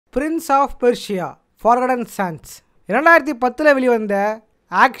Prince of Persia Forgotten Sands 2010 வெளிவந்த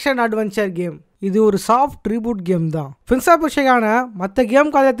action adventure game. இது ஒரு சாஃப்ட் ரீபூட் கேம் தான். Prince of Persiaக்கான மற்ற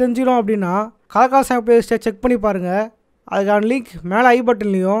கேம் கதையை தெரிஞ்சிடும் அப்படின்னா Kadha KandhaSami பேஜை செக் பண்ணி பாருங்கள். அதுக்கான லிங்க் மேலே ஐ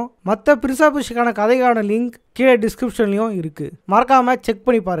பட்டன்லையும் மற்ற Prince of Persiaக்கான கதைக்கான லிங்க் கீழே டிஸ்கிரிப்ஷன்லையும் இருக்குது. மறக்காமல் செக்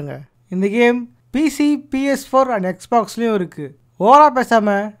பண்ணி பாருங்கள். இந்த கேம் PC, PS4 அண்ட் Xboxலையும் இருக்குது. ஓவராக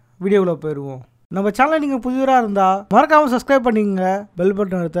பேசாமல் வீடியோவில் போயிடுவோம். நம்ம சேனலை நீங்கள் புதியவராக இருந்தால் மறக்காமல் சப்ஸ்கிரைப் பண்ணிக்கங்க. பெல்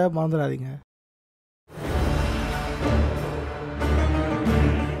பட்டன் எடுத்த மறந்துடாதீங்க.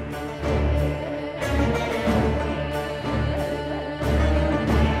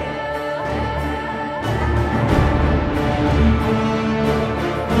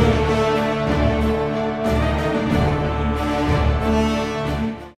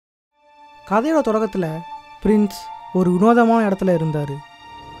 கதையோட தொடக்கத்தில் பிரின்ஸ் ஒரு வினோதமான இடத்துல இருந்தார்.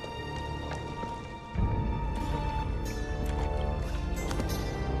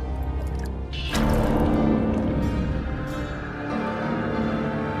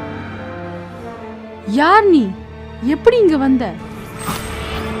 யார் நீ? எப்படி இங்க வந்த?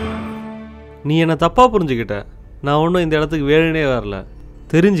 நீ என்ன தப்பா புரிஞ்சுக்கிட்ட. நான் ஒன்றும் இந்த இடத்துக்கு வேணுனே வரல.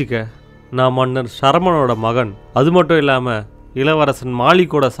 தெரிஞ்சுக்க, நான் மன்னர் சரமனோட மகன். அது மட்டும் இல்லாமல் இளவரசன்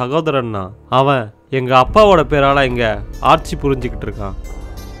மாலிக்கோட சகோதரன்னா. அவன் எங்கள் அப்பாவோட பேரால் இங்கே ஆட்சி புரிஞ்சுக்கிட்டு இருக்கான்.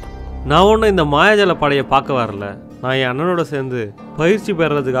 நான் ஒன்றும் இந்த மாயாஜால படையை பார்க்க வரல. நான் என் அண்ணனோட சேர்ந்து பயிற்சி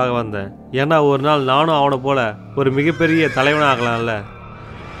பெறுறதுக்காக வந்தேன். ஏன்னா ஒரு நாள் நானும் அவனை போல ஒரு மிகப்பெரிய தலைவனாகலாம்ல.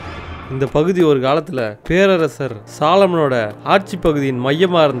 இந்த பகுதி ஒரு காலத்தில் பேரரசர் சாலமனோட ஆட்சி பகுதியின்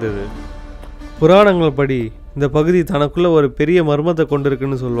மையமாக இருந்தது. புராணங்கள் படி இந்த பகுதி தனக்குள்ளே ஒரு பெரிய மர்மத்தை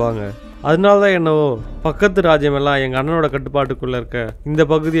கொண்டிருக்குன்னு சொல்லுவாங்க. அதனால தான் என்னவோ பக்கத்து ராஜ்யமெல்லாம் எங்கள் அண்ணனோட கட்டுப்பாட்டுக்குள்ளே இருக்க இந்த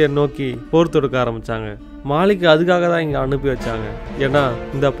பகுதியை நோக்கி போர் தொடுக்க ஆரம்பித்தாங்க. மாலிக்கு அதுக்காக தான் இங்கே அனுப்பி வச்சாங்க. ஏன்னா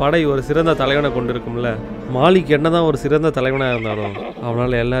இந்த படை ஒரு சிறந்த தலைவனை கொண்டு இருக்கும்ல. மாலிக் என்ன தான் ஒரு சிறந்த தலைவனாக இருந்தாலும்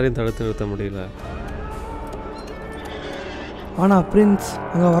அவனால் எல்லாரையும் தடுத்து நிறுத்த முடியல. ஆனால் பிரின்ஸ்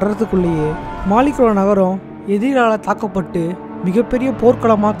அங்கே வர்றதுக்குள்ளேயே மாலிக்கோட நகரம் எதிரால் தாக்கப்பட்டு மிகப்பெரிய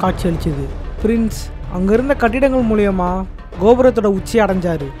போர்க்களமாக காட்சியளிச்சுது. பிரின்ஸ் அங்கே இருந்த கட்டிடங்கள் மூலியமாக கோபுரத்தோட உச்சி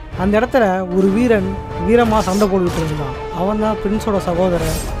அடைஞ்சார். அந்த இடத்துல ஒரு வீரன் வீரமாக சண்டை போட்டுக்கிட்டு இருந்தான். அவன் தான் பிரின்ஸோட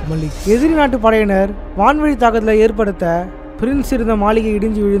சகோதரன் மலிக். எதிரி நாட்டு படையினர் வான்வழி தாக்கத்தில் ஏற்படுத்த பிரின்ஸ் இருந்த மாளிகை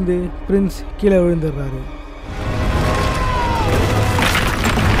இடிஞ்சு விழுந்து பிரின்ஸ் கீழே விழுந்துடுறாரு.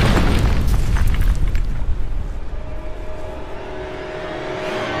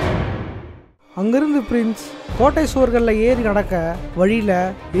 அங்கிருந்து பிரின்ஸ் கோட்டை சுவர்களில் ஏறி நடக்க வழியில்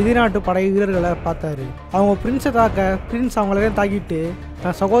எதிர்நாட்டு படை வீரர்களை பார்த்தாரு. அவங்க பிரின்ஸை தாக்க பிரின்ஸ் அவங்களே தாக்கிட்டு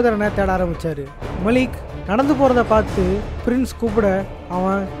தன் சகோதரனை தேட ஆரம்பித்தார். மலிக் நடந்து போகிறத பார்த்து பிரின்ஸ் கூப்பிட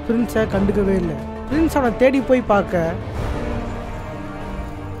அவன் பிரின்ஸை கண்டுக்கவே இல்லை. பிரின்ஸ் அவனை தேடி போய் பார்க்க,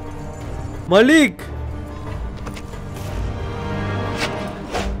 மலிக்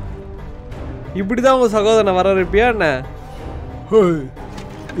இப்படிதான் உங்க சகோதரனை வர இருப்பியா என்ன?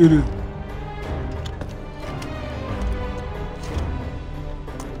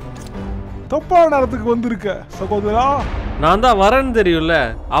 தப்பான நேரத்துக்கு வந்திருக்க சகோதரா. நான் தான் வரேன்னு தெரியும்ல,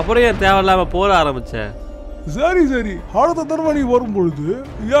 அப்புறம் ஏன் தேவையில்லாம போற ஆரம்பிச்சேன். சரி சரி, அடுத்த தடவை நீ வரும்பொழுது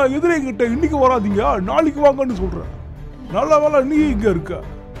ஏன் எதிரிங்கிட்ட இன்னைக்கு வராதிங்க, நாளைக்கு வாங்கன்னு சொல்றேன். நல்ல வேலை நீ இங்க இருக்க.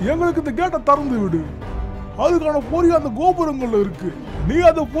 எங்களுக்கு இந்த கேட்டை திறந்து விடு. அதுக்கான பொறி அந்த கோபுரங்கள்ல இருக்கு. நீ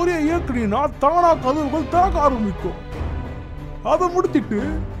அந்த பொறியை இயக்குனா தானா கதவுகள் திறக்க ஆரம்பிக்கும். அதை முடிச்சிட்டு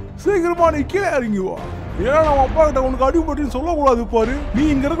சீக்கிரமா நீ கீழே இறங்கி வா. ஏன்னா நம்ம அப்பா கிட்ட உனக்கு அடிபட்டுன்னு சொல்லக்கூடாது பாரு. நீ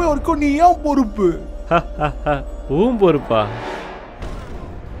இங்க இருக்கிற வரைக்கும் நீ ஏன் பொறுப்பு? பொறுப்பா?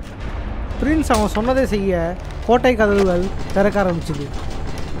 பிரின்ஸ் அவன் சொன்னதை செய்ய கோட்டை கதவுகள் திறக்க ஆரம்பிச்சது.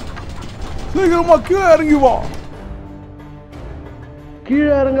 சீக்கிரமா கீழே இறங்கி வா.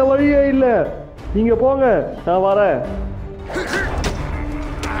 கீழே இறங்க வழியே இல்ல, நீங்க போங்க, நான் வரேன்.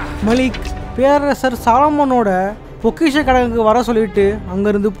 மலிக் பேரரசர் சாலமனோட பொக்கிஷ கடங்குக்கு வர சொல்லிட்டு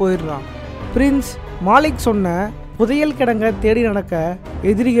அங்கிருந்து போயிடுறான். பிரின்ஸ் மாலிக் சொன்ன புதையல் கிடங்க தேடி நடக்க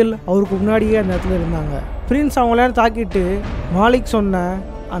எதிரிகள் அவருக்கு முன்னாடியே அந்த இடத்துல இருந்தாங்க. பிரின்ஸ் அவங்கள தாக்கிட்டு மாலிக் சொன்ன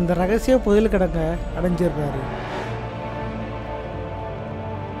அந்த ரகசிய புதையல் கிடங்க அடைஞ்சிடுறாரு.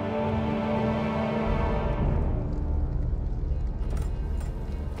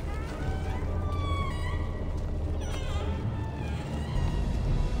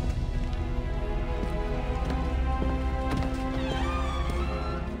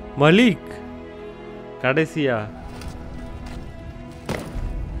 மலிக் கடைசியா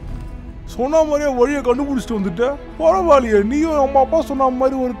சொன்ன மாதிரியே வழியை கண்டுபிடிச்சிட்டு வந்துட்ட. பரவாயில்லையே, நீயும் அம்மா அப்பா சொன்ன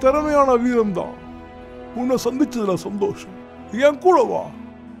மாதிரி ஒரு திறமையான வீரம் தான். உன்னை சந்திச்சதுல சந்தோஷம். என் கூட வா,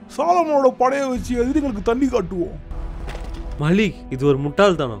 சாலமனோட படையை வச்சு எதிரிகளுக்கு தண்ணி காட்டுவோம். மலிக், இது ஒரு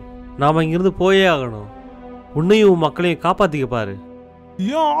முட்டாள்தனம். நாம் இங்கிருந்து போயே ஆகணும். உன்னையும் மக்களையும் காப்பாற்றிக்க பாரு.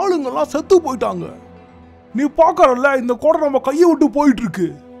 என் ஆளுங்கெல்லாம் செத்து போயிட்டாங்க. நீ பார்க்கறல்ல, இந்த கோடை நம்ம கையை விட்டு போயிட்டு இருக்கு.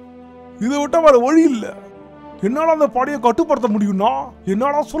 இதை விட்டா வேற வழி இல்லை. என்னால அந்த படையை கட்டுப்படுத்த முடியும்னா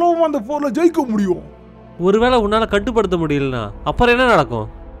என்னால சுலபமா அந்த போர்ல ஜெயிக்க முடியும். ஒருவேளை உன்னால கட்டுப்படுத்த முடியலனா அப்புறம் என்ன நடக்கும்?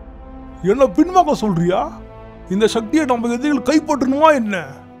 என்ன பின்வாங்க சொல்றியா? இந்த சக்தியை நம்ம எதிரிகள் கைப்பற்றணுமா என்ன?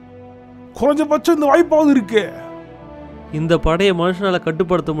 குறைஞ்சபட்சம் இந்த வாய்ப்பாவது இருக்கே. இந்த படையை மனுஷனால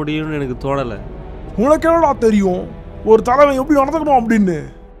கட்டுப்படுத்த முடியும்னு எனக்கு தோணல. உனக்கு என்னடா தெரியும் ஒரு தலைவன் எப்படி நடந்துக்கணும் அப்படின்னு?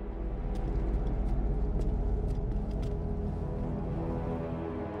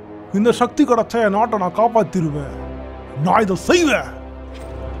 இந்த சக்தி கிடைச்ச என் நாட்டை நான் காப்பாத்திருவேன். நான் இதை செய்வேன்.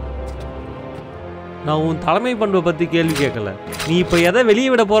 நான் உன் தலைமை பண்பை பத்தி கேள்வி கேட்கல. நீ இப்ப எதை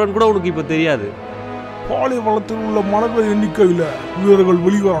வெளியே விட போறன்னு கூட உனக்கு இப்ப தெரியாது. பாலைவனத்தில் உள்ள மனங்கள் எண்ணிக்கையில் வீரர்கள்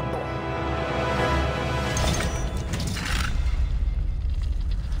வெளிவரட்டும்.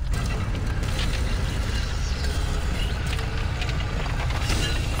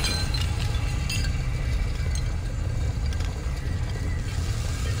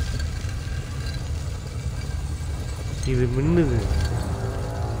 இது மின்னுது.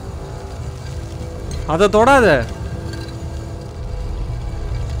 அதை தொடாத.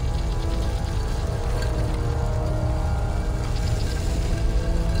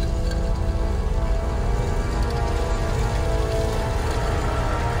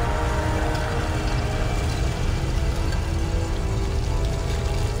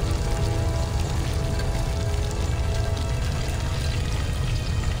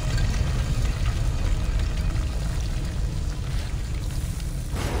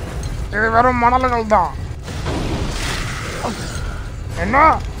 இது வெறும் மணல்கள் தான். என்ன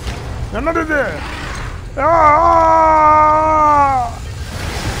என்னது இது?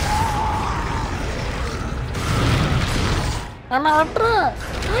 என்ன வெற்று?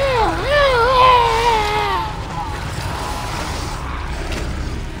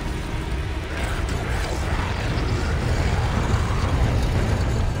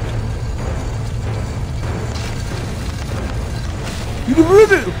 இது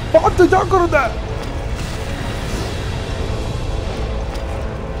விழுது, பார்த்து ஜாக்கிரதை.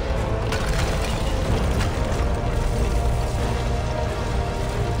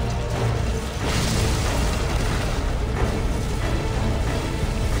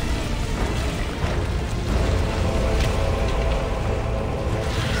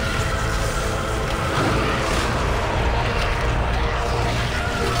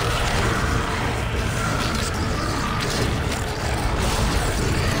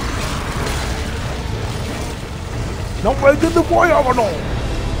 நம்ம எங்கிருந்து போய் ஆகணும்.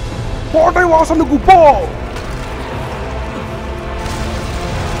 கோட்டை வாசலுக்கு போ.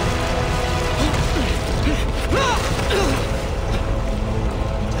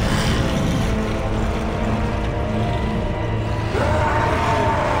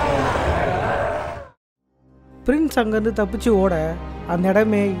 பிரின்ஸ் அங்கேருந்து தப்பிச்சு ஓட அந்த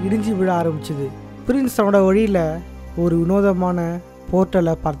இடமே இடிஞ்சு விழ ஆரம்பிச்சுது. பிரின்ஸ் அவனோட வழியில் ஒரு வினோதமான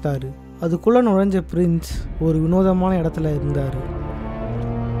போர்ட்டலை பார்த்தாரு. அதுக்குள்ளே நுழைஞ்ச பிரின்ஸ் ஒரு வினோதமான இடத்துல இருந்தார்.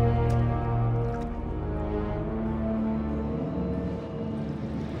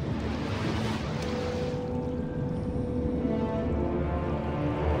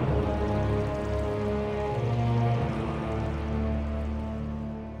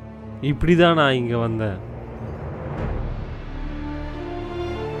 இப்படிதான் நான் இங்க வந்தேன்.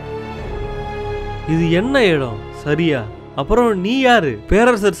 இது என்ன இடம் சரியா? அப்புறம் நீ யாரு?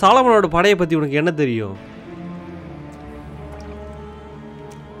 பேரரசர் சாலமனோட படையை பத்தி உனக்கு என்ன தெரியும்?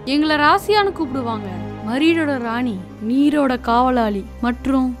 எங்களை ராசியான்னு கூப்பிடுவாங்க. மரீடோட ராணி, நீரோட காவலாளி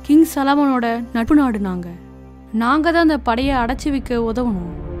மற்றும் கிங் சலமனோட நட்பு நாடு நாங்க தான் அந்த படையை அடைச்சி வைக்க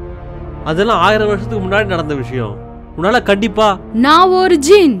உதவணும். அதெல்லாம் 1000 வருஷத்துக்கு முன்னாடி நடந்த விஷயம். உன்னால கண்டிப்பா. நான் ஒரு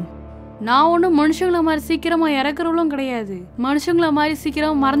ஜின். நான் ஒன்றும் மனுஷங்களை மாதிரி சீக்கிரமா இறக்குறவளும் கிடையாது, மனுஷங்களை மாதிரி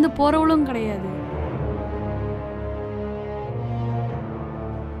சீக்கிரமா மறந்து போறவளும் கிடையாது.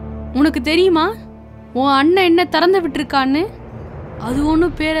 உனக்கு தெரியுமா உன் அண்ணன் என்ன திறந்து விட்டுருக்கான்னு? அது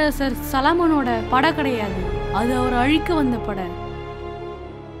ஒன்றும் பேரரசர் சலமனோட படை கிடையாது, அது அவர் அழிக்க வந்த படை.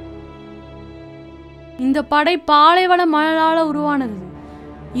 இந்த படை பாலைவன மணலால உருவானது.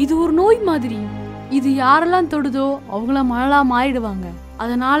 இது ஒரு நோய் மாதிரி. இது யாரெல்லாம் தொடுதோ அவங்கள மணலா மாறிடுவாங்க.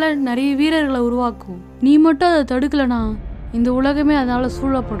 அதனால நிறைய வீரர்களை உருவாக்கும். நீ மட்டும் அதை தடுக்கலனா இந்த உலகமே அதனால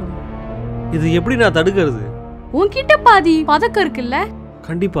சூழப்படும். இது எப்படி நான் தடுக்கிறது? உன்கிட்ட பாதி பதக்கம் இருக்குல்ல?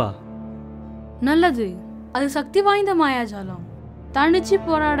 கண்டிப்பா. நல்லது. அது சக்தி வாய்ந்த மாயாஜாலம். தனிச்சு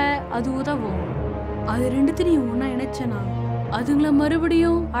போராட அது உதவும். அது ரெண்டுத்தையும் ஒன்னா இணைச்சனா அதுங்களை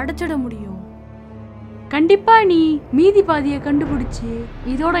மறுபடியும் அடைச்சிட முடியும். கண்டிப்பா நீ மீதி பாதியை கண்டுபிடிச்சு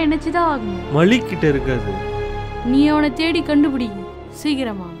இதோட இணைச்சுதான் ஆகணும். மலிக்கிட்ட இருக்காது. நீ அவனை தேடி கண்டுபிடி.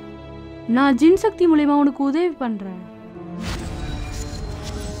 சீக்கிரமா. நான் ஜின் சக்தி மூலமா உனக்கு உதவி பண்றேன்.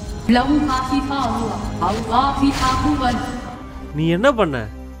 நீ என்ன பண்ண?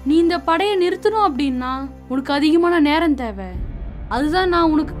 நீ இந்த படையை நிறுத்தணும் அப்படின்னா உனக்கு அதிகமான நேரம் தேவை. அதுதான்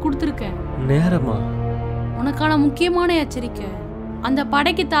நான் உனக்கு கொடுத்துருக்கேன். நேரமா? உனக்கான முக்கியமான எச்சரிக்கை. அந்த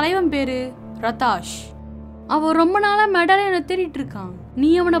படைக்கு தலைவன் பேரு ரதாஷ். அவன் ரொம்ப நாளா மெடலை தேடிட்டு இருக்கான். நீ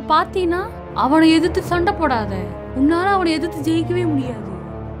அவனை பார்த்தீன்னா அவனை எதிர்த்து சண்டை போடாத. உன்னால அவனை எதிர்த்து ஜெயிக்கவே முடியாது.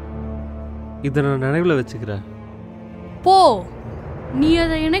 இதை நான் நினைவுல வச்சுக்கிறேன். போ. நீ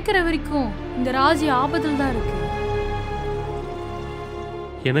அதை இணைக்கிற வரைக்கும் இந்த ராஜ்ய ஆபத்தில் தான் இருக்கு.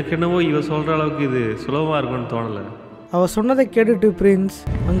 எனக்கு என்னவோ இவ சொல்ற அளவுக்கு இது சுலபமா இருக்கும்னு தோணல. அவ சொன்னதை கேட்டுட்டு பிரின்ஸ்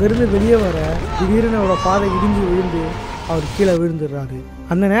அங்கிருந்து வெளியே வர திடீர்னு அவரோட பாதை இடிஞ்சு விழுந்து அவர் கீழே விழுந்துடுறாரு.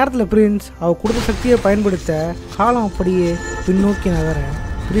 அந்த நேரத்தில் பிரின்ஸ் அவர் கொடுத்த சக்தியை பயன்படுத்த காலம் அப்படியே பின்னோக்கி நகர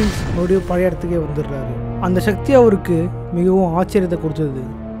பிரின்ஸ் மறுபடியும் பழைய இடத்துக்கே வந்துடுறாரு. அந்த சக்தி அவருக்கு மிகவும் ஆச்சரியத்தை கொடுத்தது.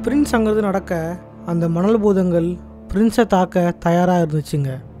 பிரின்ஸ் அங்கிருந்து நடக்க அந்த மணல் பூதங்கள் பிரின்ஸை தாக்க தயாராக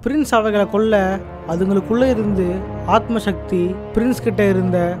இருந்துச்சுங்க. பிரின்ஸ் அவைகளை கொல்ல அதுங்களுக்குள்ளே இருந்து ஆத்ம சக்தி பிரின்ஸ் கிட்ட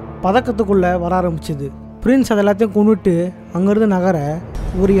இருந்த பதக்கத்துக்குள்ளே வர ஆரம்பிச்சுது. பிரின்ஸ் அது எல்லாத்தையும் கொண்டுட்டு அங்கேருந்து நகர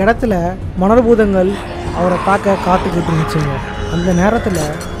ஒரு இடத்துல மணல் பூதங்கள் அவரை தாக்க காத்துக்கிட்டு இருந்துச்சுங்க. அந்த நேரத்தில்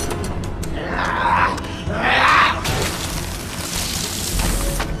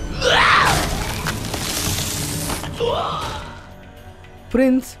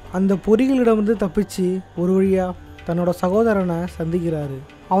பிரின்ஸ் அந்த பொறிகளிடமிருந்து தப்பிச்சு ஒரு வழியாக தன்னோட சகோதரனை சந்திக்கிறாரு.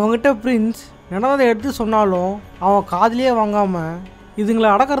 அவங்ககிட்ட பிரின்ஸ் நடந்ததை எடுத்து சொன்னாலும் அவன் காதிலேயே வாங்காமல் இதுங்களை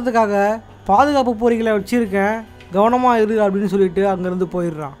அடக்கிறதுக்காக பாதுகாப்பு பொறிகளை வச்சுருக்கேன், கவனமாக இரு அப்படின்னு சொல்லிட்டு அங்கேருந்து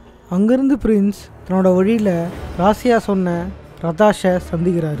போயிடுறான். அங்கேருந்து பிரின்ஸ் தன்னோட வழியில் ராசியா சொன்ன ரதாஷை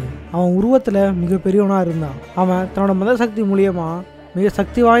சந்திக்கிறாரு. அவன் உருவத்தில் மிகப்பெரியவனாக இருந்தான். அவன் தன்னோட மத சக்தி மூலியமாக மிக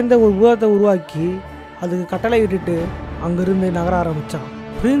சக்தி வாய்ந்த ஒரு உருவத்தை உருவாக்கி அதுக்கு கட்டளை விட்டுட்டு அங்கேருந்து நகர ஆரம்பித்தான்.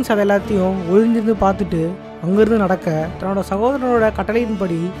 பிரின்ஸ் அதை எல்லாத்தையும் ஒழிஞ்சிருந்து பார்த்துட்டு அங்கேருந்து நடக்க தன்னோட சகோதரனோட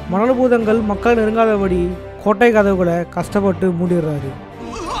கட்டளையின்படி மணல் பூதங்கள் மக்கள் நெருங்காதபடி கோட்டை கதவுகளை கஷ்டப்பட்டு மூடிடுறாரு.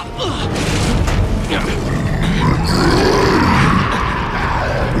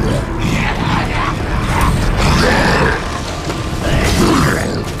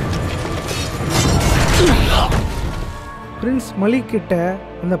 பிரின்ஸ் மலிக் கிட்ட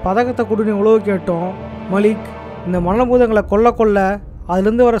அந்த பதக்கத்தை கொடுன்னு உழவு கேட்டோம். மலிக், இந்த மணபூதங்களை கொல்ல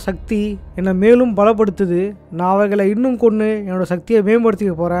அதுலேருந்து வர சக்தி என்னை மேலும் பலப்படுத்துது, நான் அவைகளை இன்னும் கொண்டு என்னோட சக்தியை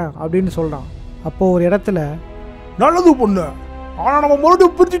மேம்படுத்திக்க போகிறேன் அப்படின்னு சொல்கிறான். அப்போது ஒரு இடத்துல நல்லது பொண்ணு, ஆனால் நம்ம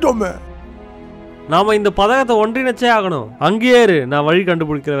மறுபடியும் பிரிச்சிட்டோமே, நாம இந்த பதக்கத்தை ஒன்றிணைச்சே ஆகணும். அங்கேயே இரு, நான் வழி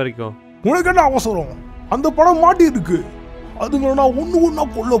கண்டுபிடிக்கிற வரைக்கும். உனக்கு என்ன அவசரம்? அந்த படம் மாட்டி இருக்கு, அதுங்களை நான் ஒண்ணா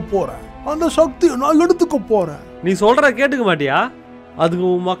கொல்ல போறேன். அந்த சக்தியை நான் எடுத்துக்க போறேன். நீ சொல்ற கேட்டுக்க மாட்டியா? அதுக்கு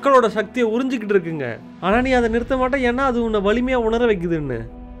உன் மக்களோட சக்தியை உறிஞ்சிக்கிட்டு இருக்குங்க. ஆனா நீ அதை நிறுத்த மாட்டேன், ஏன்னா அது உன்னை வலிமையா உணர வைக்குதுன்னு.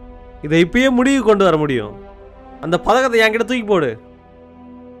 இதை இப்பயே முடிவு கொண்டு வர முடியும். அந்த பதக்கத்தை என்கிட்ட தூக்கி போடு.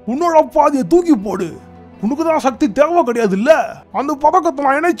 உன்னோட பாதியை தூக்கி போடு. உனக்கு தான் சக்தி தேவை கிடையாது இல்ல, அந்த பதக்கத்தை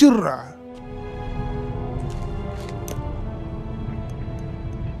நான் இணைச்சிடுறேன்.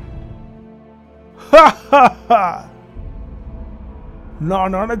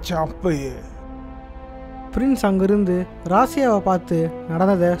 நான் நினைச்சேன் அப்பயே. பிரின்ஸ் அங்கிருந்து ராசியாவை பார்த்து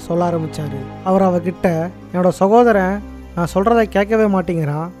நடந்ததை சொல்ல ஆரம்பித்தார். அவர் அவகிட்ட, என்னோட சகோதரன் நான் சொல்கிறத கேட்கவே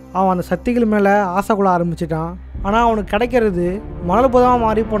மாட்டேங்கிறான், அவன் அந்த சக்திகள் மேலே ஆசை கொள்ள ஆரம்பிச்சிட்டான், ஆனால் அவனுக்கு கிடைக்கிறது மணல் புதமாக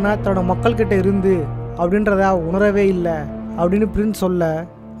மாறி போன தன்னோட மக்கள்கிட்ட இருந்து அப்படின்றத உணரவே இல்லை அப்படின்னு பிரின்ஸ் சொல்ல,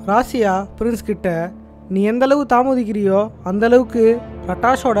 ராசியா பிரின்ஸ் கிட்ட, நீ எந்த அளவு தாமதிக்கிறியோ அந்த அளவுக்கு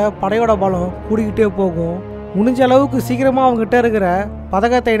ரட்டாஷோட படையோட பலம் கூடிக்கிட்டே போகும், முடிஞ்ச அளவுக்கு சீக்கிரமாக அவங்ககிட்ட இருக்கிற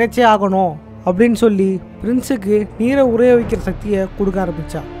பதக்கத்தை இணைச்சே ஆகணும் அப்படின்னு சொல்லி பிரின்ஸுக்கு நீரை உரைய வைக்கிற சக்தியை கொடுக்க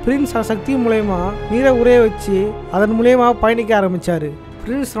ஆரம்பித்தா. பிரின்ஸ் அந்த சக்தி மூலயமா நீரை உரைய வச்சு அதன் மூலயமா பயணிக்க ஆரம்பித்தார்.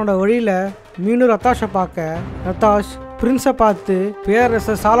 பிரின்ஸ் தன்னோட வழியில் மீண்டும் ரத்தாஷை பார்க்க, ரத்தாஷ் பிரின்ஸை பார்த்து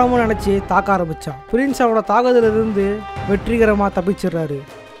பேரரசர் சாலமோன் நினச்சி தாக்க ஆரம்பித்தான். பிரின்ஸ் அவனோட தாக்குதலிருந்து வெற்றிகரமாக தப்பிச்சிடுறாரு.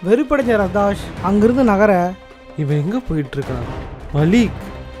 வெறுப்படைஞ்ச ரத்தாஷ் அங்கிருந்து நகர, இவன் எங்கே போயிட்டு இருக்கான்? மலிக்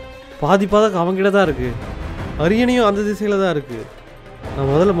பாதி பதக்கம் அவங்கிட்ட தான் இருக்கு, அரியணையும் அந்த திசையில் தான் இருக்கு. நான்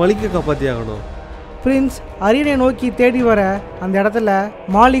முதல்ல மலிக்கை காப்பாற்றி ஆகணும். பிரின்ஸ் அரியணை நோக்கி தேடி வர அந்த இடத்துல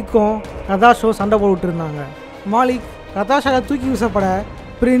மாலிக்கும் ரதாஷும் சண்டை போட்டுட்டு இருந்தாங்க. மாலிக் ரதாஷாக தூக்கி வீசப்பட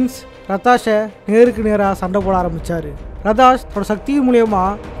பிரின்ஸ் ரதாஷை நேருக்கு நேராக சண்டை போட ஆரம்பித்தார். ரதாஷ் தன்னோட சக்தி மூலியமா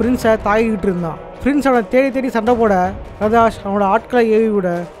பிரின்ஸை தாக்கிக்கிட்டு இருந்தான். பிரின்ஸ் அவனை தேடி சண்டை போட ரதாஷ் அவனோட ஆட்களை ஏவி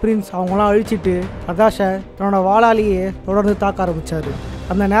விட பிரின்ஸ் அவங்களாம் அழிச்சிட்டு ரதாஷை தன்னோட வாளாலேயே தொடர்ந்து தாக்க ஆரம்பித்தார்.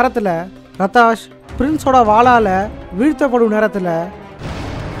 அந்த நேரத்தில் ரதாஷ் பிரின்ஸோட வாளால் வீழ்த்தப்படும் நேரத்தில்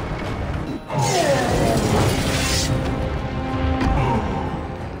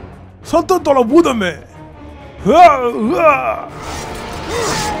சத்தத்தோட பூதமே,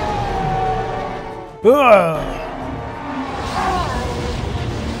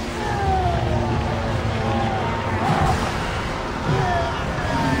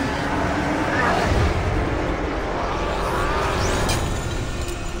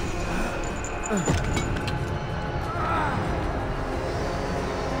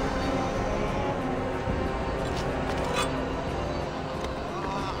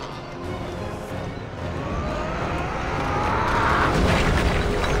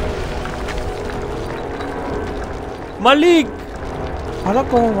 மலிக்!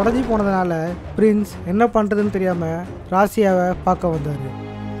 பதக்கம் உடஞ்சி போனதுனால பிரின்ஸ் என்ன பண்ணுறதுன்னு தெரியாமல் ராசியாவை பார்க்க வந்தார்.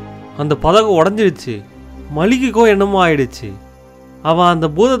 அந்த பதக்கம் உடஞ்சிடுச்சு. மலிக்குக்கோ என்னமோ ஆயிடுச்சு. அவன் அந்த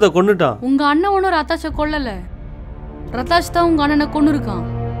பூதத்தை கொன்னுட்டான். உங்க அண்ணன் ஒன்றும் ரத்தாஷை கொல்லல. ரத்தாஷ் தான் உங்க அண்ணனை கொண்டு இருக்கான்.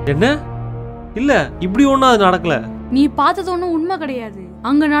 என்ன? இல்ல, இப்படி ஒன்றும் அது நடக்கல. நீ பார்த்தது ஒன்றும் உண்மை கிடையாது.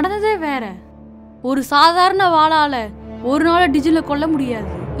 அங்க நடந்ததே வேற. ஒரு சாதாரண வாளால ஒரு நாள் டிஜில கொல்ல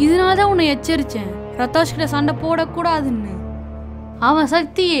முடியாது. இதனாலதான் உன்னை எச்சரிச்சேன், ரத்தாஷ் கிட்ட சண்டை போடக்கூடாதுன்னு. அவன்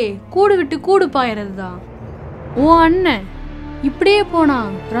சக்தியே கூடு விட்டு கூடு பாயறது தான். உன் அண்ணன் இப்படியே போனா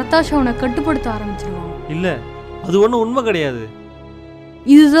ரத்தாஷ் அவனை கட்டுப்படுத்த ஆரம்பிச்சிருவான். இல்ல, அது ஒன்றும் உண்மை கிடையாது.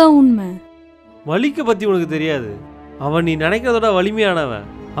 இதுதான் உண்மை. மலிக்க பத்தி உனக்கு தெரியாது. அவன் நீ நினைக்கிறதோட வலிமையானவன்.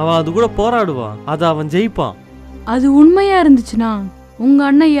 அவன் அது கூட போராடுவான். அதை அவன் ஜெயிப்பான். அது உண்மையா இருந்துச்சுன்னா உங்க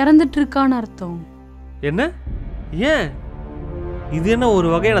அண்ணன் இறந்துட்டு இருக்கான்னு அர்த்தம். என்ன? ஏன்? இது என்ன ஒரு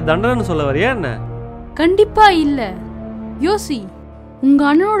வகையான தண்டனைன்னு சொல்ல வரையா என்ன? கண்டிப்பா இல்ல. யோசி, உங்க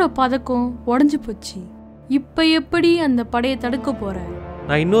அண்ணனோட பதக்கம் உடஞ்சு போச்சு. இப்ப எப்படி அந்த படையை தடுக்க போற?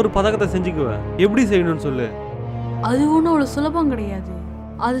 நான் இன்னொரு பதக்கத்தை செஞ்சுக்குவேன். எப்படி செய்யணும்னு சொல்லு. அது ஒன்றும் அவ்வளோ சுலபம் கிடையாது.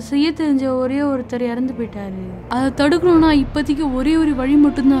 அது செய்ய தெரிஞ்ச ஒரே ஒருத்தர் இறந்து போயிட்டாரு. அதை தடுக்கணும்னா இப்போதைக்கு ஒரே ஒரு வழி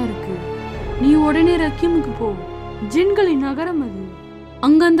மட்டும்தான் இருக்கு. நீ உடனே ரக்கீமுக்கு போ. ஜின்களின் நகரம் அது.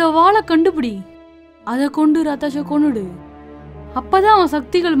 அங்க அந்த வாளை கண்டுபிடி. அதை கொண்டு ரத்தாஷை கொன்னுடு. அப்பதான் அவன்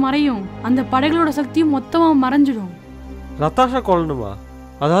சக்திகள் மறையும். அந்த படைகளோட சக்தியும் மொத்தமா மறைஞ்சிடும். ரத்தாஷா கொல்லணுமா?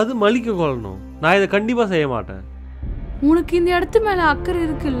 அதாவது மலிக்க கொல்லணும். நான் இதை கண்டிப்பா செய்ய மாட்டேன். உனக்கு இந்த இடத்து மேல அக்கறை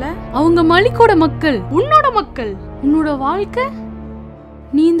இருக்குல்ல? அவங்க மலிக்கோட மக்கள், உன்னோட மக்கள், உன்னோட வாழ்க்கை.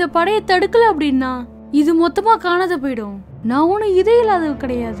 நீ இந்த படையை தடுக்கல அப்படின்னா இது மொத்தமா காணாத போயிடும். நான் ஒன்னும் இதே இல்லாதது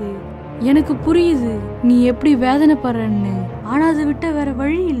கிடையாது. எனக்கு புரியுது நீ எப்படி வேதனைப்படுறன்னு. ஆனா அதை விட்ட வேற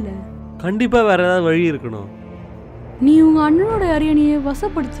வழி இல்ல. கண்டிப்பா வேற ஏதாவது வழி இருக்கணும். நீ உங்க அண்ணனோட அரியணையை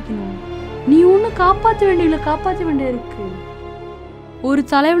வசப்படுத்திக்கணும். நீ ஒன்னு காப்பாற்ற வேண்டியதுல காப்பாற்ற வேண்டிய இருக்கு. ஒரு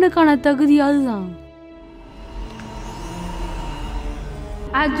தலைவனுக்கான தகுதி அதுதான்.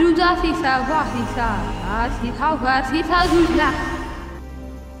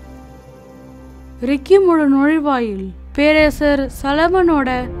 ரெக்கியமோட நுழைவாயில் பேரரசர் சலமனோட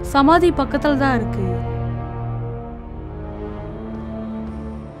சமாதி பக்கத்துல தான் இருக்கு.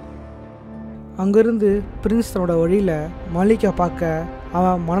 அங்கிருந்து பிரின்ஸ் தன்னோட வழியில் மலிக்கை பார்க்க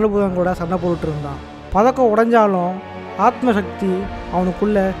அவன் மணல் பூதங்களோட சண்டை போட்டுட்டு இருந்தான். பதக்கம் உடைஞ்சாலும் ஆத்மசக்தி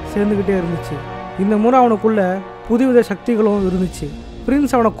அவனுக்குள்ளே சேர்ந்துக்கிட்டே இருந்துச்சு. இந்த முறை அவனுக்குள்ள புதுவித சக்திகளும் இருந்துச்சு.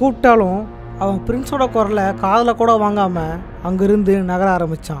 பிரின்ஸ் அவனை கூப்பிட்டாலும் அவன் பிரின்ஸோட குரலை காதில் கூட வாங்காமல் அங்கிருந்து நகர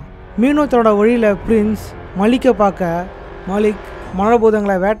ஆரம்பித்தான். மீண்டும் தன்னோட வழியில் பிரின்ஸ் மலிக்கை பார்க்க மலிக்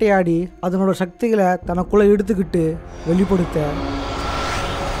மணபூதங்களை வேட்டையாடி அதனோட சக்திகளை தனக்குள்ளே எடுத்துக்கிட்டு வெளிப்படுத்த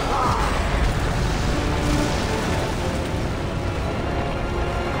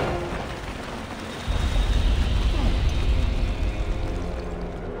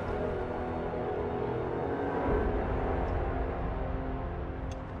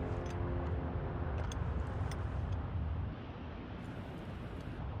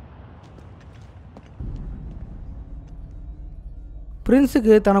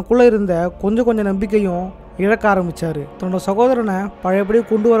பிரின்ஸுக்கு தனக்குள்ளே இருந்த கொஞ்சம் நம்பிக்கையும் இழக்க ஆரம்பித்தார். தன்னோட சகோதரனை பழையபடி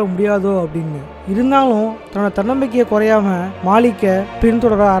கொண்டு வர முடியாதோ அப்படின்னு. இருந்தாலும் தன்னோட தன்னம்பிக்கையை குறையாமல் மாலிக்கை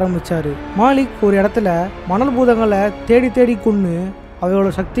பின்தொடர ஆரம்பித்தார். மாலிக் ஒரு இடத்துல மணல் பூதங்களை தேடி கொண்டு அவையோட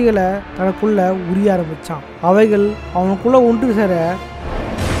சக்திகளை தனக்குள்ளே உரிய ஆரம்பித்தான். அவைகள் அவனுக்குள்ளே ஒன்று சேர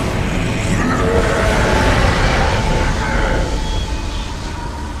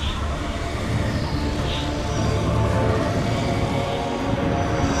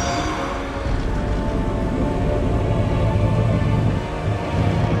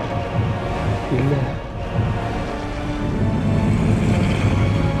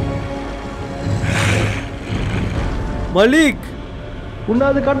மலிக், உன்னை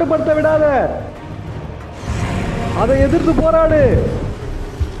அது கட்டுப்படுத்த விடாத. அதை எதிர்த்து போராடு.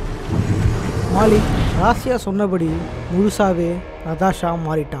 மாலிக் ராசியா சொன்னபடி முழுசாவே நதாஷா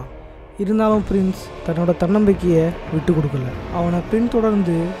மாறிட்டான். இருந்தாலும் பிரின்ஸ் தன்னோட தன்னம்பிக்கையை விட்டு கொடுக்கல. அவனை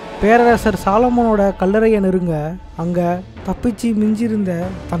பின்தொடர்ந்து பேரரசர் சாலமோனோட கல்லறையை நெருங்க அங்கே தப்பிச்சு மிஞ்சிருந்த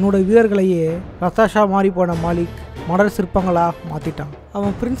தன்னோட வீரர்களையே நதாஷா மாறி போன மாலிக் மலர் சிற்பங்களாக மாற்றிட்டான்.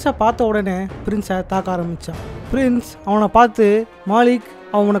 அவன் பிரின்ஸை பார்த்த உடனே பிரின்ஸை தாக்க ஆரம்பித்தான். பிரின்ஸ் அவனை பார்த்து, மாலிக்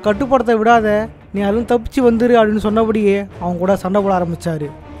அவனை கட்டுப்படுத்த விடாத, நீ அதுவும் தப்பிச்சு வந்துரு அப்படின்னு சொன்னபடியே அவன் கூட சண்டை போட ஆரம்பித்தார்.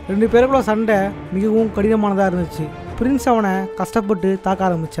 2 பேருக்குள்ள சண்டை மிகவும் கடினமானதாக இருந்துச்சு. பிரின்ஸ் அவனை கஷ்டப்பட்டு தாக்க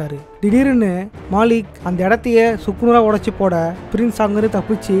ஆரம்பித்தார். திடீர்னு மாலிக் அந்த இடத்தையே சுக்குநூறாக உடச்சி போட பிரின்ஸ் அங்கேருந்து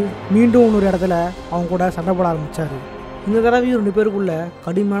தப்பிச்சு மீண்டும் இன்னொரு இடத்துல அவங்க கூட சண்டை போட ஆரம்பித்தார். இந்த தடவையும் 2 பேருக்குள்ள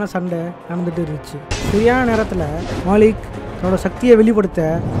கடுமையான சண்டை நடந்துட்டு இருந்துச்சு. சரியான நேரத்தில் மாலிக் தன்னோட சக்தியை வெளிப்படுத்த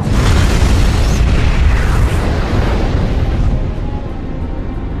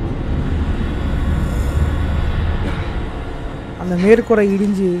அந்த மேற்கூரை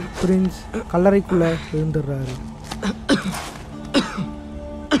இடிஞ்சு பிரின்ஸ் கல்லறைக்குள்ள விழுந்துடுறாரு.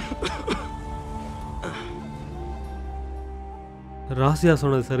 ராசியா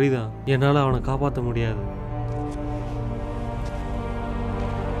சொன்னது சரிதான், என்னால் அவனை காப்பாற்ற முடியாது.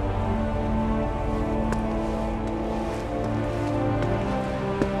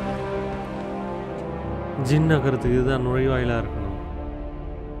 ஜின் நகரத்துக்கு இதுதான் நுழைவாயிலாக இருக்கணும்.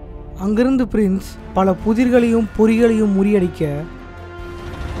 அங்கிருந்து பிரின்ஸ் பல புதிர்களையும் பொறிகளையும் முறியடிக்க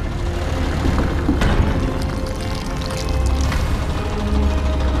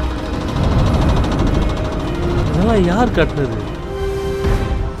இதெல்லாம் யார் கட்டினது?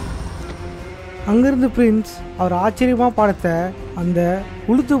 அங்கிருந்து பிரின்ஸ் அவர் ஆச்சரியமாக பார்த்த அந்த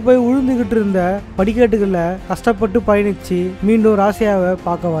உளுத்து போய் உழுந்துகிட்டு இருந்த படிக்கட்டுகளில் கஷ்டப்பட்டு பயணித்து மீண்டும் ராசியாவை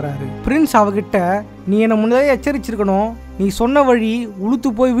பார்க்க வராரு. பிரின்ஸ் அவகிட்ட, நீ என்னை முன்னதே எச்சரிச்சிருக்கணும், நீ சொன்ன வழி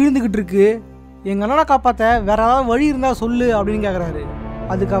உளுத்து போய் விழுந்துக்கிட்டு இருக்கு, எங்கள் அண்ணனை காப்பாற்ற வேற ஏதாவது வழி இருந்தால் சொல்லு அப்படின்னு கேட்குறாரு.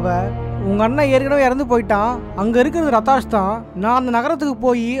 அதுக்கு அவ, உங்கள் அண்ணன் ஏற்கனவே இறந்து போயிட்டான், அங்கே இருக்கிறது ரத்தாஷ் தான், நான் அந்த நகரத்துக்கு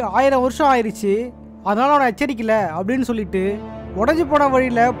போய் 1000 வருஷம் ஆயிடுச்சு, அதனால் அவனை எச்சரிக்கல அப்படின்னு சொல்லிட்டு உடஞ்சி போன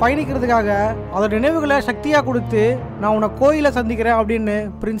வழியில் பயணிக்கிறதுக்காக அதோட நினைவுகளை சக்தியாக கொடுத்து நான் உன்னை கோயிலை சந்திக்கிறேன் அப்படின்னு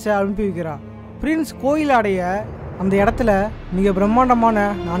பிரின்ஸை அனுப்பி வைக்கிறான். பிரின்ஸ் கோயில் அடைய அந்த இடத்துல மிக பிரம்மாண்டமான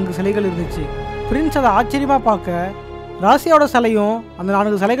 4 சிலைகள் இருந்துச்சு. பிரின்ஸ் அதை ஆச்சரியமாக பார்க்க ராசியாவோட சிலையும் அந்த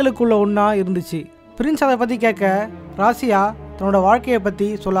 4 சிலைகளுக்குள்ள ஒன்றா இருந்துச்சு. பிரின்ஸ் அதை பற்றி கேட்க ராசியா தன்னோட வாழ்க்கையை பற்றி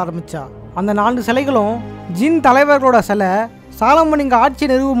சொல்ல ஆரம்பித்தா. அந்த 4 சிலைகளும் ஜின் தலைவர்களோட சிலை. சாலமன் இங்கே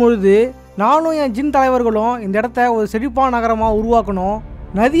ஆட்சி நிறுவும் பொழுது நானும் என் ஜின் தலைவர்களும் இந்த இடத்த ஒரு செழிப்பான நகரமாக உருவாக்கணும்,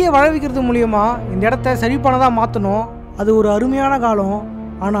 நதியை வளவிக்கிறது மூலியமா இந்த இடத்த செழிப்பானதாக மாற்றணும். அது ஒரு அருமையான காலம்.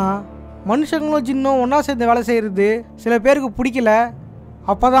 ஆனால் மனுஷங்களும் ஜின்னும் ஒன்றா சேர்ந்து வேலை செய்கிறது சில பேருக்கு பிடிக்கல.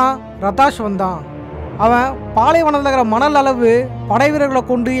 அப்போ தான் ரத்தாஷ் வந்தான். அவன் பாலைவனத்தில் இருக்கிற மணல் அளவு படை வீரர்களை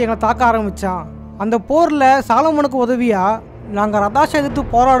கொண்டு எங்களை தாக்க ஆரம்பித்தான். அந்த போரில் சாலமனுக்கு உதவியாக நாங்கள் ரத்தாஷை எதிர்த்து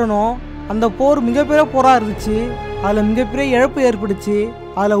போராடணும். அந்த போர் மிகப்பெரிய போராக இருந்துச்சு. அதில் மிகப்பெரிய இழப்பு ஏற்பட்டுச்சு.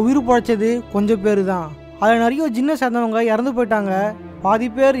 அதில் உயிர் பிழைச்சது கொஞ்சம் பேர் தான். அதில் நிறைய ஜின்னை சேர்ந்தவங்க இறந்து போயிட்டாங்க. பாதி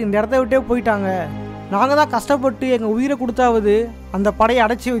பேர் இந்த இடத்த விட்டே போயிட்டாங்க. நாங்கள் தான் கஷ்டப்பட்டு எங்கள் உயிரை கொடுத்தாவது அந்த படையை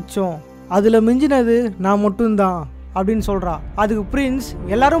அடைச்சி வச்சோம். அதில் மிஞ்சினது நான் மட்டும்தான் அப்படின்னு சொல்கிறா. அதுக்கு பிரின்ஸ்,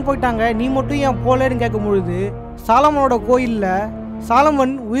 எல்லாரும் போயிட்டாங்க, நீ மட்டும் ஏன் போலேன்னு கேட்கும் பொழுது, சாலமனோட கோயிலில்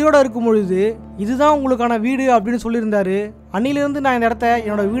சாலமன் உயிரோடு இருக்கும் பொழுது இதுதான் உங்களுக்கான வீடு அப்படின்னு சொல்லியிருந்தாரு. அன்னிலிருந்து நான் இந்த இடத்த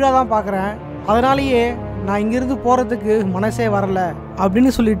என்னோட வீடாக தான் பார்க்குறேன். அதனாலேயே நான் இங்கிருந்து போகிறதுக்கு மனசே வரல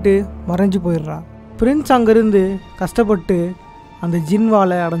அப்படின்னு சொல்லிட்டு மறைஞ்சு போயிடுறா. பிரின்ஸ் அங்கேருந்து கஷ்டப்பட்டு அந்த ஜின்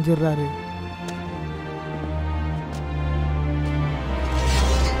வாலை அடைஞ்சிடுறாரு.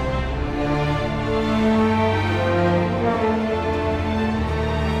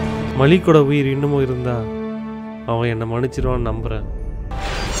 மலிக்கோட உயிர் இன்னமும் இருந்தா அவன் என்னை மன்னிச்சிருவான்னு நம்புகிறேன்.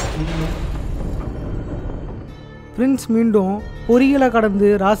 பிரின்ஸ் மீண்டும் பொறிகளை கடந்து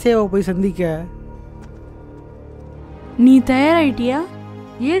ராசியாவை போய் சந்திக்க, நீ தயாராயிட்டியா?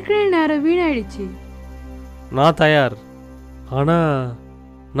 ஏற்கனவே நேரம் வீணாயிடுச்சு. நான் தயார். ஆனால்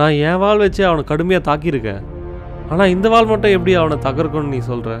நான் என் வாள் வச்சு அவனை கடுமையாக தாக்கியிருக்கேன். ஆனால் இந்த வாள் மட்டும் எப்படி அவனை தகர்க்கணும்னு நீ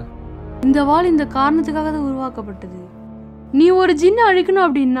சொல்கிற? இந்த வாள் இந்த காரணத்துக்காக தான் உருவாக்கப்பட்டது. நீ ஒரு ஜின்னை அழிக்கணும்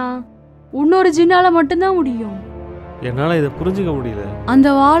அப்படின்னா இன்னொரு ஜின்னால மட்டும்தான் முடியும். என்னால் இதை புரிஞ்சுக்க முடியல. அந்த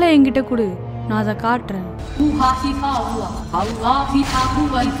வாளை என்கிட்ட கொடு, நான் அதை காட்டுறேன்.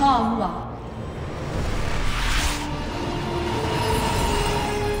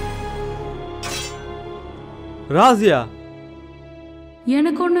 ராசியா,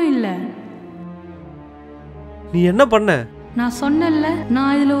 எனக்கு ஒன்றும் இல்லை. நீ என்ன பண்ண? நான் சொன்னேன்ல,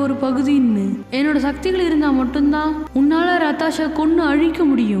 நான் இதுல ஒரு பகுதின்னு. என்னோட சக்திகள் இருந்தா மட்டும்தான் உன்னால ரத்தாஷை கொன்னு அழிக்க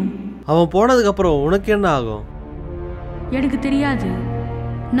முடியும். அவன் போனதுக்கு அப்புறம் உனக்கு என்ன ஆகும்? எனக்கு தெரியாது.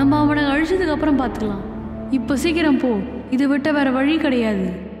 நம்ம அவனை அழிச்சதுக்கு அப்புறம் பார்த்துக்கலாம். இப்போ சீக்கிரம் போ, இதை விட்ட வேற வழி கிடையாது.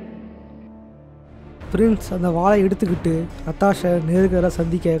 பிரின்ஸ் அந்த வாளை எடுத்துக்கிட்டு ரத்தாஷை நேருக்கு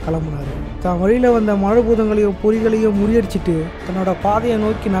சந்திக்க கிளம்புனாரு. தான் வழியில் வந்த மழபூதங்களையும் பொறிகளையும் முறியடிச்சிட்டு தன்னோட பாதையை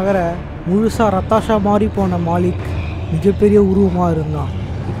நோக்கி நகர முழுசாக ரத்தாஷா மாறி போன மாலிக் மிகப்பெரிய உருவமாக இருந்தான்.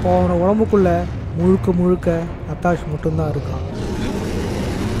 இப்போ அவனோட உடம்புக்குள்ள முழுக்க முழுக்க ரத்தாஷ் மட்டும்தான் இருக்கான்.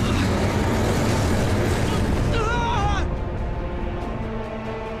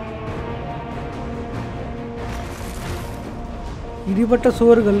 இடிபட்ட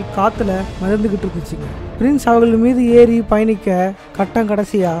சுவர்கள் காத்துல மிதந்துகிட்டு இருந்துச்சுங்க. பிரின்ஸ் அவர்கள் மீது ஏறி பயணிக்க கட்டம்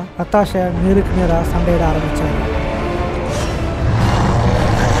கடைசியா ரத்தாஷை நேருக்கு நேராக சண்டையிட ஆரம்பிச்சாங்க.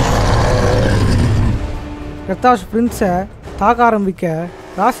 ரத்தாஷ் பிரின்ஸை தாக்க ஆரம்பிக்க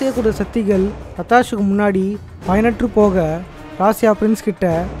ராசியா கூட சக்திகள் ரத்தாஷுக்கு முன்னாடி பயனற்று போக ராசியா பிரின்ஸ் கிட்ட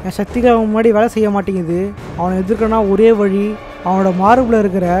என் சக்திகள் அவன் முன்னாடி வேலை செய்ய மாட்டேங்குது, அவனை எதிர்க்கனா ஒரே வழி அவனோட மார்பில்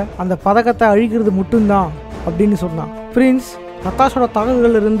இருக்கிற அந்த பதக்கத்தை அழிக்கிறது மட்டும்தான் அப்படின்னு சொன்னான். பிரின்ஸ் ரத்தாஷோட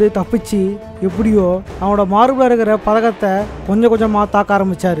தாக்குதல்கள் இருந்து தப்பிச்சு எப்படியோ அவனோட மார்பில் இருக்கிற பதக்கத்தை கொஞ்சம் கொஞ்சமாக தாக்க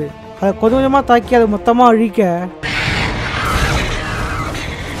ஆரம்பித்தார். அதை கொஞ்சம் கொஞ்சமாக தாக்கி அதை மொத்தமாக அழிக்க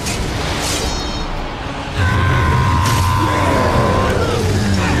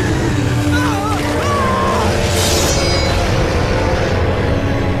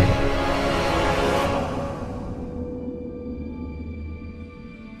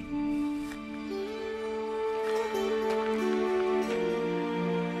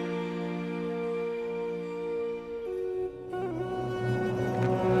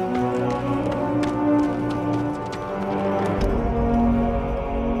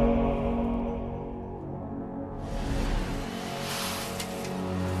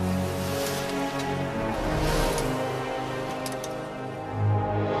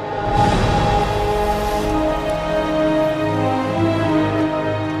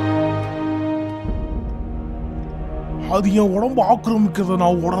அது என் உடம்பு ஆக்கிரமிக்கிறத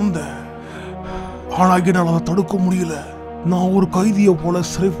நான் உணர்ந்தேன். ஆனா என்னால் அதை தடுக்க முடியல. நான் ஒரு கைதியை போல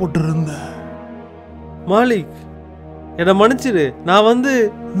சிறை போட்டு இருந்தேன். மாலிக், என்னை மன்னிச்சிரு.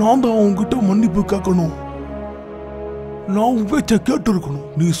 நான் தான் உங்ககிட்ட மன்னிப்பு கேட்கணும். நான் உன் பேச்ச கேட்டு இருக்கணும்.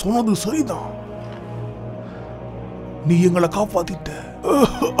 நீ சொன்னது சரிதான். நீ எங்களை காப்பாத்திட்ட.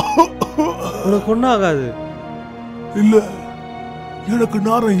 உனக்கு ஒன்றும் ஆகாது. இல்ல, எனக்கு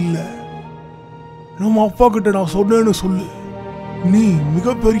நேரம் இல்லை. நம்ம அப்பா கிட்ட நான் சொன்னேன்னு சொல்லு. நீ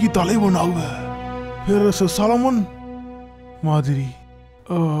மிகப்பெரிய தலைவன் ஆக, பேரரசர் சலமன் மாதிரி.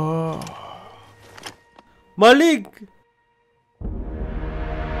 மாலிக்,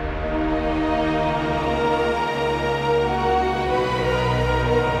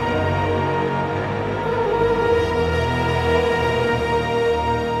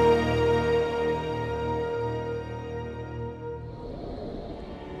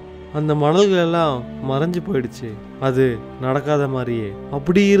 அந்த மணல்கள் எல்லாம் மறைஞ்சு போயிடுச்சு. அது நடக்காத மாதிரியே.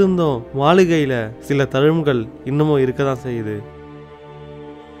 அப்படி இருந்தும் மாளிகையில சில தழும்புகள் இன்னமும் இருக்க தான் செய்யுது.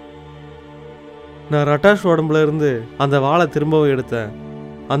 நான் ரட்டாஷ் உடம்புல இருந்து அந்த வாளை திரும்பவும் எடுத்தேன்.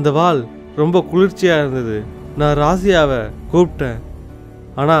 அந்த வாள் ரொம்ப குளிர்ச்சியா இருந்தது. நான் ராசியாவை கூப்பிட்டேன்.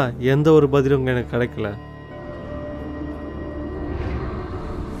 ஆனா எந்த ஒரு பதிலும் எனக்கு கிடைக்கல.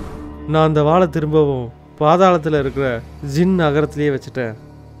 நான் அந்த வாளை திரும்பவும் பாதாளத்தில் இருக்கிற ஜின் நகரத்திலேயே வச்சுட்டேன்.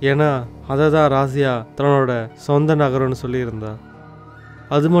 ஏன்னா அதை தான் ராசியா தன்னோட சொந்த நகரம்னு சொல்லியிருந்தா.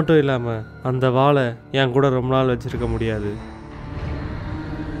 அது மட்டும் இல்லாமல் அந்த வாளை என் கூட ரொம்ப நாள் வச்சிருக்க முடியாது.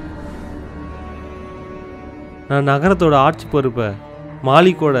 நான் நகரத்தோட ஆட்சி பொறுப்பை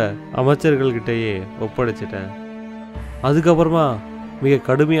மாலிக்கோட அமைச்சர்கள்கிட்டயே ஒப்படைச்சிட்டேன். அதுக்கப்புறமா மிக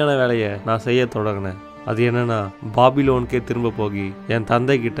கடுமையான வேலையை நான் செய்ய தொடங்கினேன். அது என்னன்னா, பாபிலோனுக்கே திரும்ப போகி என்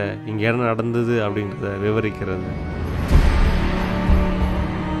தந்தை கிட்ட இங்கே என்ன நடந்தது அப்படின்றத விவரிக்கிறது.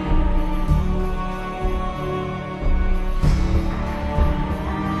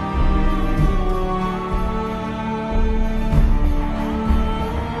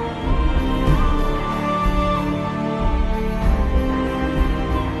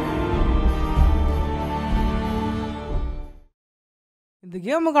 இந்த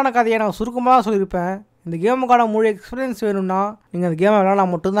கேமுக்கான கதையை நான் சுருக்கமாக சொல்லியிருப்பேன். இந்த கேமுக்கான முழு எக்ஸ்பீரியன்ஸ் வேணும்னா நீங்கள் அந்த கேமை விளையாட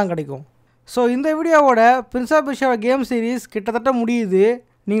மட்டும்தான் கிடைக்கும். ஸோ இந்த வீடியோவோட Prince of Persia game series கிட்டத்தட்ட முடியுது.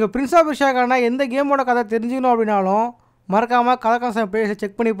 நீங்கள் பிரின்ஸ் ஆஃப் பெர்ஷியாக்கான எந்த கேமோட கதை தெரிஞ்சுக்கணும் அப்படின்னாலும் மறக்காமல் கதை கான்சாமி பிளேலிஸ்ட்டை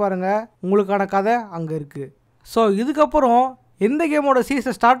செக் பண்ணி பாருங்கள். உங்களுக்கான கதை அங்கே இருக்குது. ஸோ இதுக்கப்புறம் எந்த கேமோட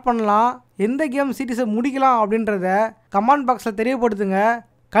சீரிஸை ஸ்டார்ட் பண்ணலாம், எந்த கேம் சீரிஸை முடிக்கலாம் அப்படின்றத கமெண்ட் பாக்ஸில் தெரியப்படுத்துங்க.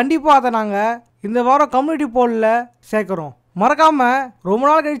 கண்டிப்பாக அதை நாங்கள் இந்த வாரம் கம்யூனிட்டி போலில் சேர்க்குறோம். மறக்காமல் ரொம்ப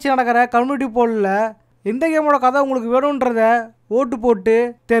நாள் கழித்து நடக்கிற கம்யூனிட்டி போலில் எந்த கேமோட கதை உங்களுக்கு வேணுன்றத ஓட்டு போட்டு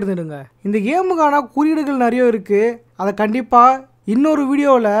தேர்ந்தெடுங்க. இந்த கேமுக்கான குறியீடுகள் நிறைய இருக்குது. அதை கண்டிப்பாக இன்னொரு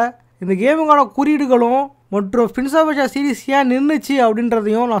வீடியோவில் இந்த கேமுக்கான குறியீடுகளும் மற்றும் பிரின்ஸ் ஆஃப் பெர்ஷியா சீரிஸ் ஏன் நின்றுச்சு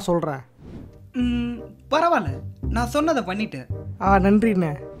அப்படின்றதையும் நான் சொல்கிறேன். பரவாயில்ல, நான் சொன்னதை பண்ணிட்டேன்.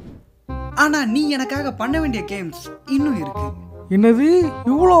 நன்றிண்ணே. ஆனால் நீ எனக்காக பண்ண வேண்டிய கேம்ஸ் இன்னும் இருக்கு. என்னது,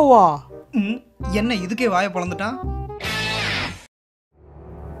 இவ்வளோவா? என்ன இதுக்கே வாயை பிளந்துட்டான்?